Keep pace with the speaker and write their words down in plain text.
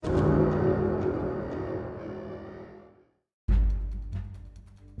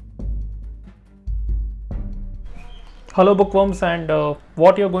Hello, bookworms, and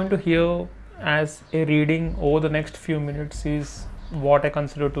what you're going to hear as a reading over the next few minutes is what I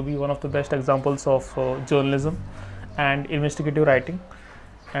consider to be one of the best examples of journalism and investigative writing.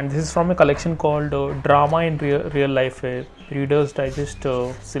 And this is from a collection called Drama in Real Life, a Reader's Digest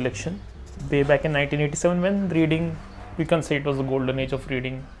selection. Way back in 1987, when reading, we can say it was the golden age of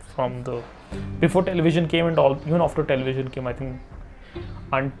reading from the before television came and all, even after television came, I think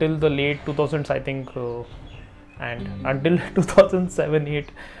until the late 2000s, I think. And until 2007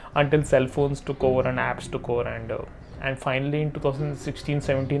 8 until cell phones took over and apps took over, and finally in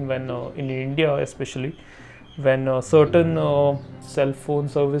 2016-17, when in India especially, when certain cell phone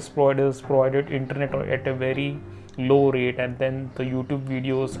service providers provided internet at a very low rate, and then the YouTube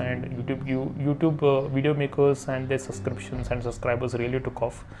videos and YouTube video makers and their subscriptions and subscribers really took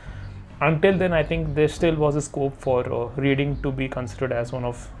off. Until then, I think there still was a scope for reading to be considered as one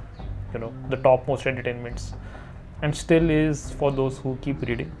of the topmost entertainments, and still is for those who keep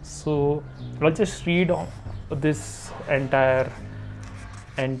reading. So let's just read on this entire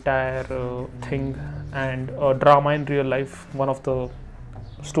thing, and Drama in Real Life, one of the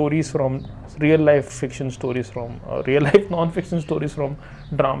stories from real life fiction stories from real life non-fiction stories from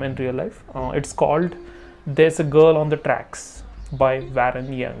Drama in Real Life. It's called There's a Girl on the Tracks by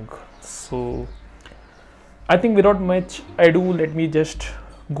Warren Young. So I think without much ado, let me just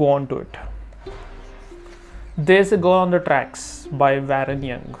go on to it. There's a Girl on the Tracks by Warren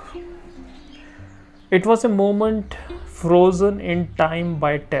Young. It was a moment frozen in time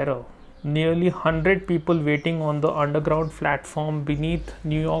by terror. Nearly 100 people waiting on the underground platform beneath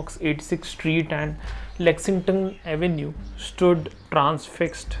New York's 86th Street and Lexington Avenue stood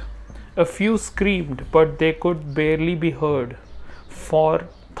transfixed. A few screamed, but they could barely be heard, for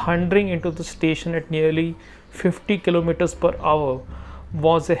thundering into the station at nearly 50 kilometers per hour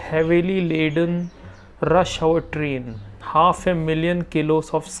was a heavily laden rush hour train, 500,000 kilos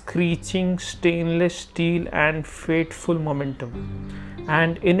of screeching stainless steel and fateful momentum.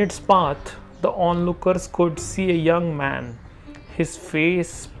 And in its path, the onlookers could see a young man, his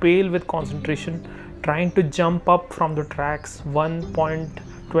face pale with concentration, trying to jump up from the tracks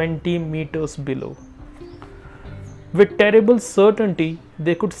 1.20 meters below. With terrible certainty,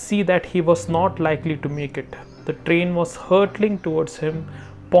 they could see that he was not likely to make it. The train was hurtling towards him,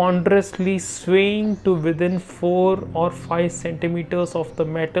 ponderously swaying to within 4 or 5 centimeters of the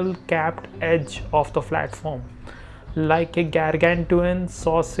metal capped edge of the platform, like a gargantuan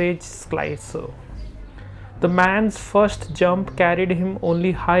sausage slicer. The man's first jump carried him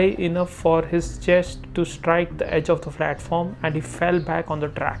only high enough for his chest to strike the edge of the platform, and he fell back on the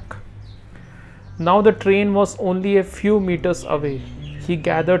track. Now the train was only a few meters away. He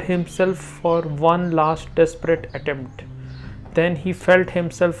gathered himself for one last desperate attempt. Then he felt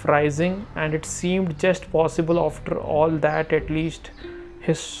himself rising, and it seemed just possible after all that at least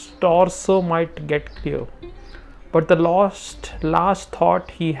his torso might get clear. But the last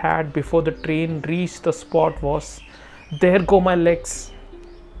thought he had before the train reached the spot was, "There go my legs."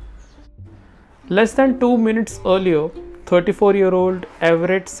 Less than 2 minutes earlier, 34-year-old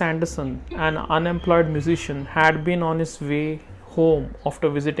Everett Sanderson, an unemployed musician, had been on his way home after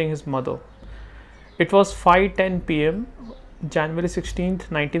visiting his mother. It was 5:10 p.m. January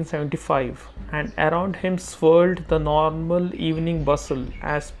 16th, 1975, and around him swirled the normal evening bustle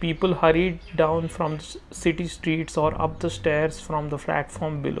as people hurried down from the city streets or up the stairs from the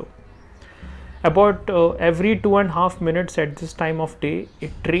platform below. About every 2.5 minutes at this time of day, a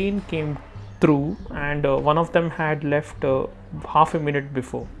train came through, and one of them had left half a minute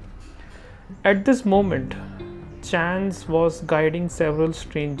before. At this moment, Chance was guiding several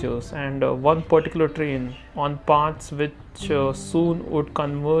strangers and one particular train on paths which soon would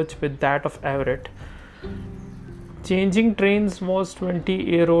converge with that of Everett. Changing trains was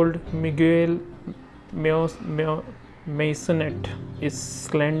 20-year-old Miguel Maisonette, a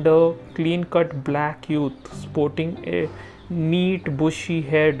slender, clean-cut black youth sporting a neat, bushy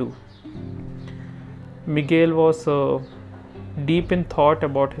hairdo. Miguel was deep in thought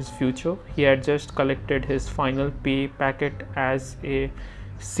about his future. He had just collected his final pay packet as a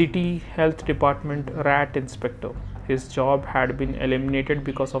city health department rat inspector. His job had been eliminated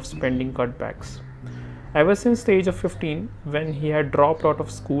because of spending cutbacks. Ever since the age of 15, when he had dropped out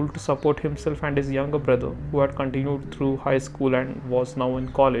of school to support himself and his younger brother, who had continued through high school and was now in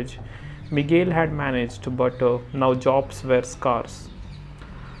college, Miguel had managed, but now jobs were scarce.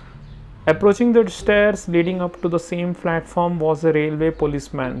 Approaching the stairs leading up to the same platform was a railway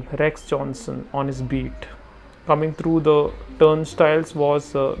policeman, Rex Johnson, on his beat. Coming through the turnstiles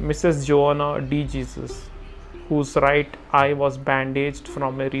was Mrs. Joanna D. Jesus, whose right eye was bandaged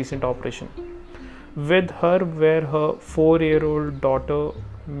from a recent operation. With her were her 4-year-old daughter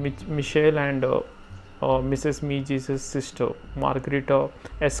Michelle and Mrs. Meeges' sister Margarita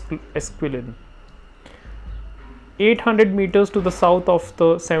Esquilin. 800 meters to the south of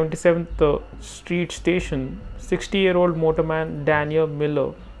the 77th Street station, 60-year-old motorman Daniel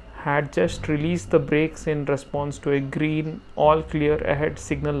Miller had just released the brakes in response to a green all clear ahead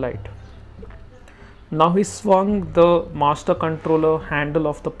signal light. Now he swung the master controller handle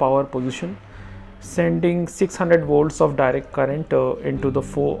of the power position, sending 600 volts of direct current into the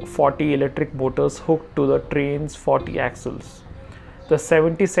 40 electric motors hooked to the train's 40 axles. The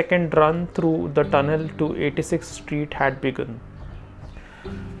 70-second run through the tunnel to 86th Street had begun.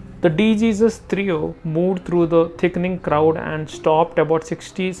 The DJ's trio moved through the thickening crowd and stopped about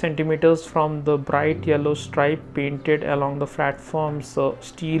 60 centimeters from the bright yellow stripe painted along the platform's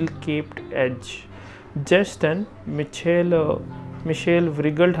steel-capped edge. Just then, Michelle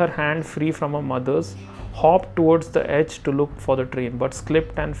wriggled her hand free from her mother's, hopped towards the edge to look for the train, but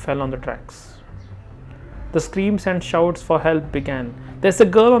slipped and fell on the tracks. The screams and shouts for help began. "There's a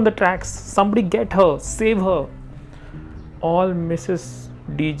girl on the tracks! Somebody get her! Save her!" All Mrs.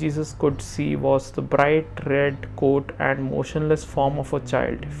 DeJesus could see was the bright red coat and motionless form of a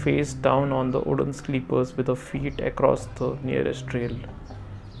child, face down on the wooden sleepers with her feet across the nearest rail.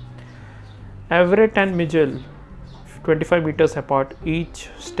 Everett and Miguel, 25 meters apart, each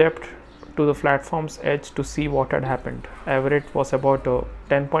stepped to the platform's edge to see what had happened. Everett was about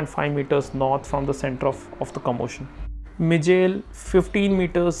 10.5 meters north from the center of the commotion. Miguel 15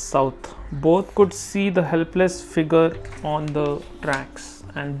 meters south. Both could see the helpless figure on the tracks,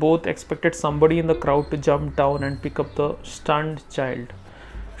 and both expected somebody in the crowd to jump down and pick up the stunned child.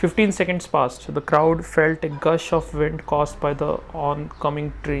 15 seconds passed. The crowd felt a gush of wind caused by the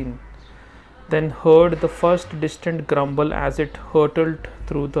oncoming train, then heard the first distant grumble as it hurtled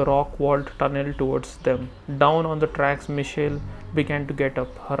through the rock-walled tunnel towards them. Down on the tracks, Michelle began to get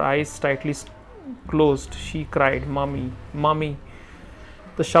up. Her eyes tightly closed. She cried, "Mommy, Mommy."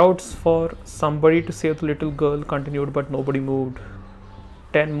 The shouts for somebody to save the little girl continued, but nobody moved.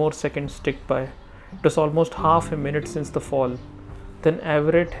 10 more seconds ticked by. It was almost half a minute since the fall. Then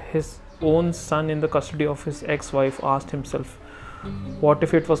Everett, his own son in the custody of his ex-wife, asked himself, what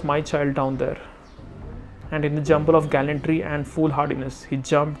if it was my child down there? And in a jumble of gallantry and foolhardiness, he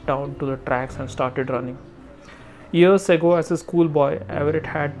jumped down to the tracks and started running. Years ago, as a schoolboy, Everett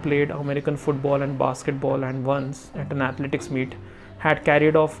had played American football and basketball, and once, at an athletics meet, had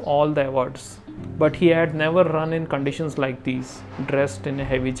carried off all the awards. But he had never run in conditions like these, dressed in a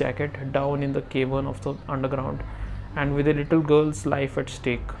heavy jacket, down in the cavern of the underground, and with a little girl's life at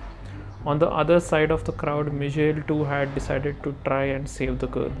stake. On the other side of the crowd, Michelle too had decided to try and save the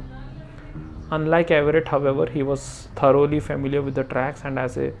girl. Unlike Everett, however, he was thoroughly familiar with the tracks, and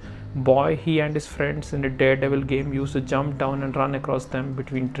as a boy, he and his friends in a daredevil game used to jump down and run across them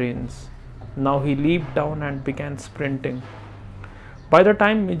between trains. Now he leaped down and began sprinting. By the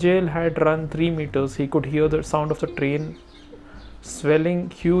time Michelle had run 3 meters, he could hear the sound of the train swelling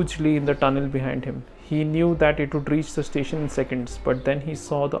hugely in the tunnel behind him. He knew that it would reach the station in seconds, but then he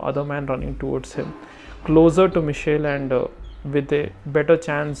saw the other man running towards him, closer to Michelle and with a better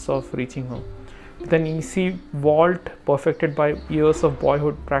chance of reaching her. With an easy vault perfected by years of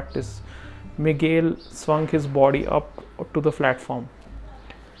boyhood practice, Miguel swung his body up to the platform.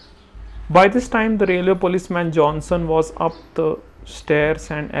 By this time, the railway policeman Johnson was up the stairs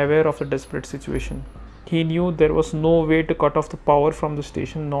and aware of the desperate situation. He knew there was no way to cut off the power from the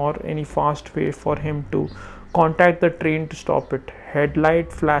station, nor any fast way for him to contact the train to stop it.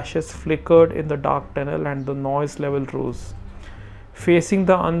 Headlight flashes flickered in the dark tunnel and the noise level rose. Facing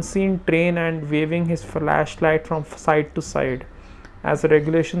the unseen train and waving his flashlight from side to side, as the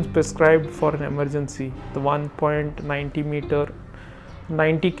regulations prescribed for an emergency, the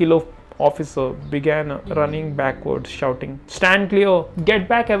 90 kilo officer began running backwards, shouting, "Stand clear! Get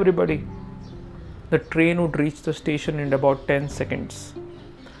back, everybody!" The train would reach the station in about 10 seconds.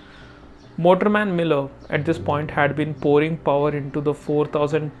 Motorman Miller, at this point, had been pouring power into the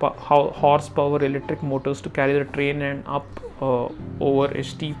 4,000 horsepower electric motors to carry the train and up over a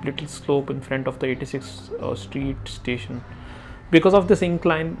steep little slope in front of the 86th Street station. Because of this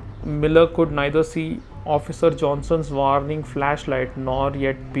incline, Miller could neither see Officer Johnson's warning flashlight nor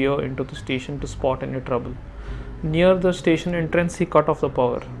yet peer into the station to spot any trouble. Near the station entrance, he cut off the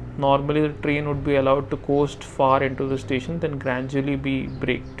power. Normally, the train would be allowed to coast far into the station, then gradually be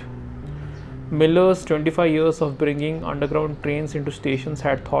braked. Miller's 25 years of bringing underground trains into stations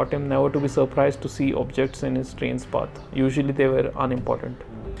had taught him never to be surprised to see objects in his train's path. Usually they were unimportant.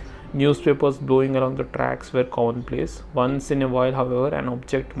 Newspapers blowing along the tracks were commonplace. Once in a while, however, an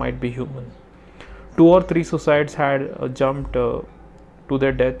object might be human. Two or three suicides had jumped to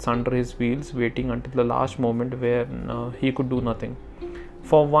their deaths under his wheels, waiting until the last moment where he could do nothing.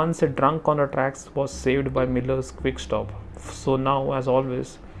 For once, a drunk on the tracks was saved by Miller's quick stop. So now, as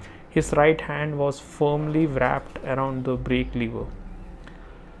always, his right hand was firmly wrapped around the brake lever.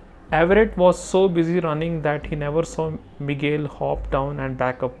 Everett was so busy running that he never saw Miguel hop down and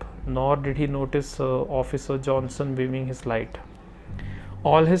back up, nor did he notice Officer Johnson waving his light.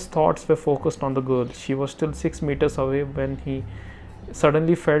 All his thoughts were focused on the girl. She was still 6 meters away when he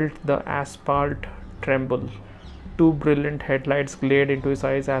suddenly felt the asphalt tremble. Two brilliant headlights glared into his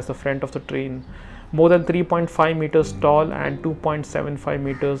eyes as the front of the train, more than 3.5 meters tall and 2.75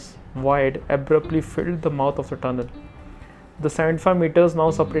 meters wide, abruptly filled the mouth of the tunnel. The 75 meters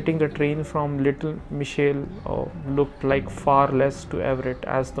now separating the train from Little Michelle looked like far less to Everett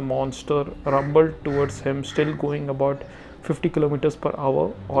as the monster rumbled towards him, still going about 50 kilometers per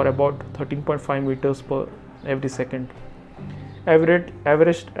hour or about 13.5 meters per every second.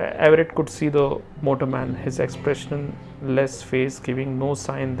 Everett could see the motorman, his expressionless face giving no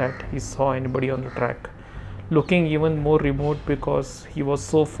sign that he saw anybody on the track, looking even more remote because he was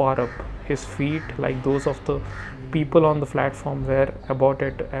so far up. His feet, like those of the people on the platform, were about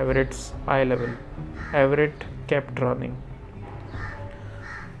at Everett's eye level. Everett kept running.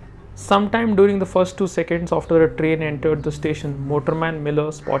 Sometime during the first 2 seconds after the train entered the station, Motorman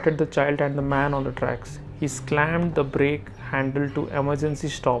Miller spotted the child and the man on the tracks. He slammed the brake handle to emergency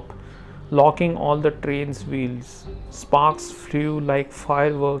stop, locking all the train's wheels. Sparks flew like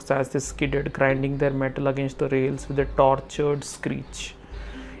fireworks as they skidded, grinding their metal against the rails with a tortured screech.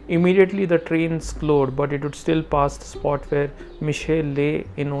 Immediately the train slowed, but it would still pass the spot where Michelle lay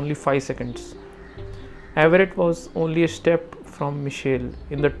in only 5 seconds. Everett was only a step from Michelle.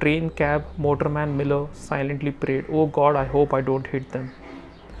 In the train cab, Motorman Miller silently prayed, "Oh God, I hope I don't hit them."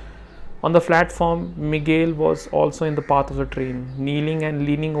 On the platform, Miguel was also in the path of the train, kneeling and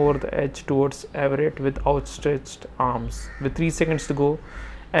leaning over the edge towards Everett with outstretched arms. With 3 seconds to go,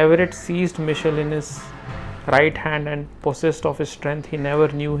 Everett seized Michelle in his right hand and, possessed of a strength he never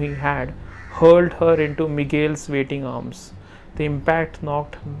knew he had, hurled her into Miguel's waiting arms. The impact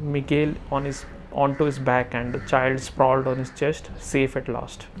knocked Miguel onto his back and the child sprawled on his chest, safe at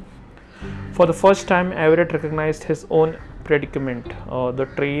last. For the first time, Everett recognized his own predicament. The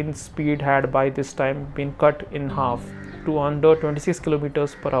train's speed had by this time been cut in half to under 26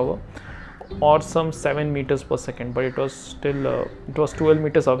 kilometers per hour or some 7 meters per second, but it was 12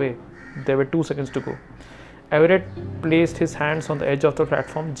 meters away. There were 2 seconds to go. Everett placed his hands on the edge of the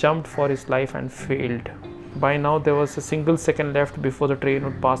platform, jumped for his life and failed. By now there was a single second left before the train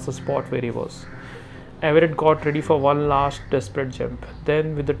would pass the spot where he was. Everett got ready for one last desperate jump.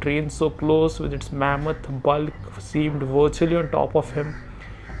 Then, with the train so close, with its mammoth bulk seemed virtually on top of him,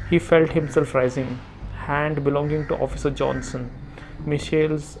 he felt himself rising. Hand belonging to Officer Johnson,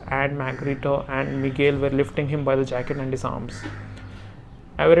 Michelle's Aunt Margarita and Miguel were lifting him by the jacket and his arms.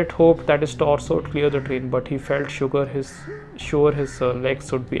 Everett hoped that his torso would clear the train, but he felt sure his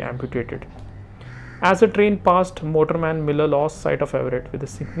legs would be amputated. As the train passed, Motorman Miller lost sight of Everett. With a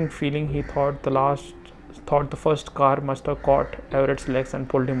sinking feeling, he thought the first car must have caught Everett's legs and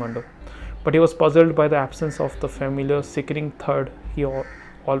pulled him under. But he was puzzled by the absence of the familiar sickening thud he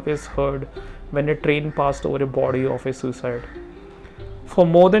always heard when a train passed over a body of a suicide. For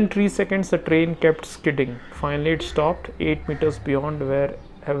more than 3 seconds, the train kept skidding. Finally, it stopped 8 meters beyond where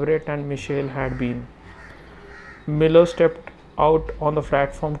Everett and Michelle had been. Miller stepped out on the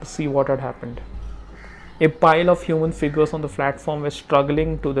platform to see what had happened. A pile of human figures on the platform were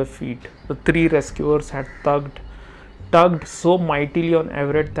struggling to their feet. The 3 rescuers had tugged so mightily on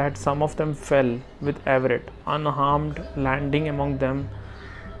Everett that some of them fell, with Everett, unharmed, landing among them.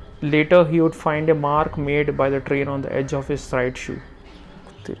 Later, he would find a mark made by the train on the edge of his right shoe.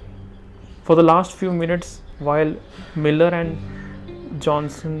 For the last few minutes, while Miller and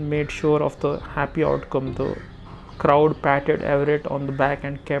Johnson made sure of the happy outcome, the crowd patted Everett on the back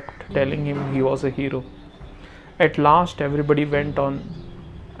and kept telling him he was a hero. At last, everybody went on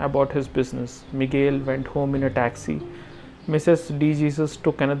about his business. Miguel went home in a taxi. Mrs. D. Jesus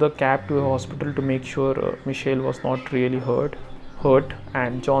took another cab to a hospital to make sure Michelle was not really hurt,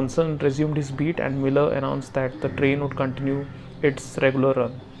 and Johnson resumed his beat, and Miller announced that the train would continue its regular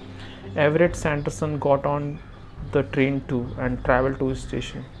run. Everett Sanderson got on the train too and traveled to his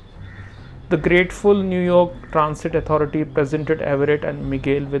station. The grateful New York Transit Authority presented Everett and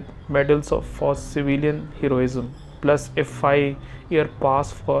Miguel with medals for civilian heroism, plus a 5-year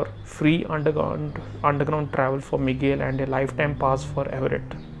pass for free underground travel for Miguel and a lifetime pass for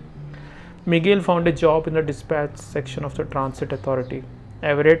Everett. Miguel found a job in the dispatch section of the Transit Authority.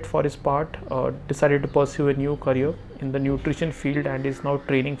 Everett, for his part, decided to pursue a new career in the nutrition field and is now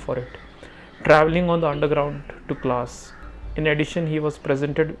training for it, traveling on the underground to class. In addition, he was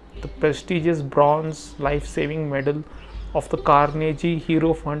presented the prestigious bronze life-saving medal of the Carnegie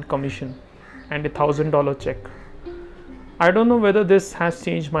Hero Fund Commission and a $1,000 check. I don't know whether this has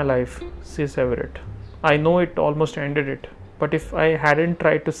changed my life, says Everett. I know it almost ended it, but if I hadn't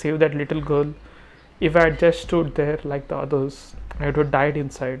tried to save that little girl, if I had just stood there like the others, I would have died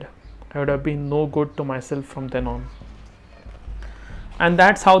inside. I would have been no good to myself from then on. And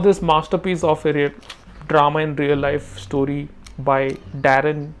that's how this masterpiece of a drama in real life story by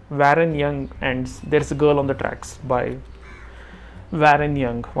Warren Young ends. There's a Girl on the Tracks by Warren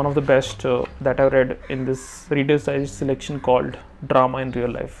Young, one of the best that I've read in this Reader's Digest selection called Drama in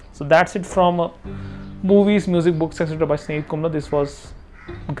Real Life. So that's it from movies, music, books, etc. by Sneha Kumla. This was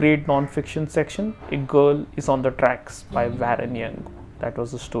great non-fiction section. A Girl is on the Tracks by Warren Young. That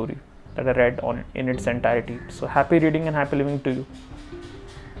was the story that I read on in its entirety. So happy reading and happy living to you.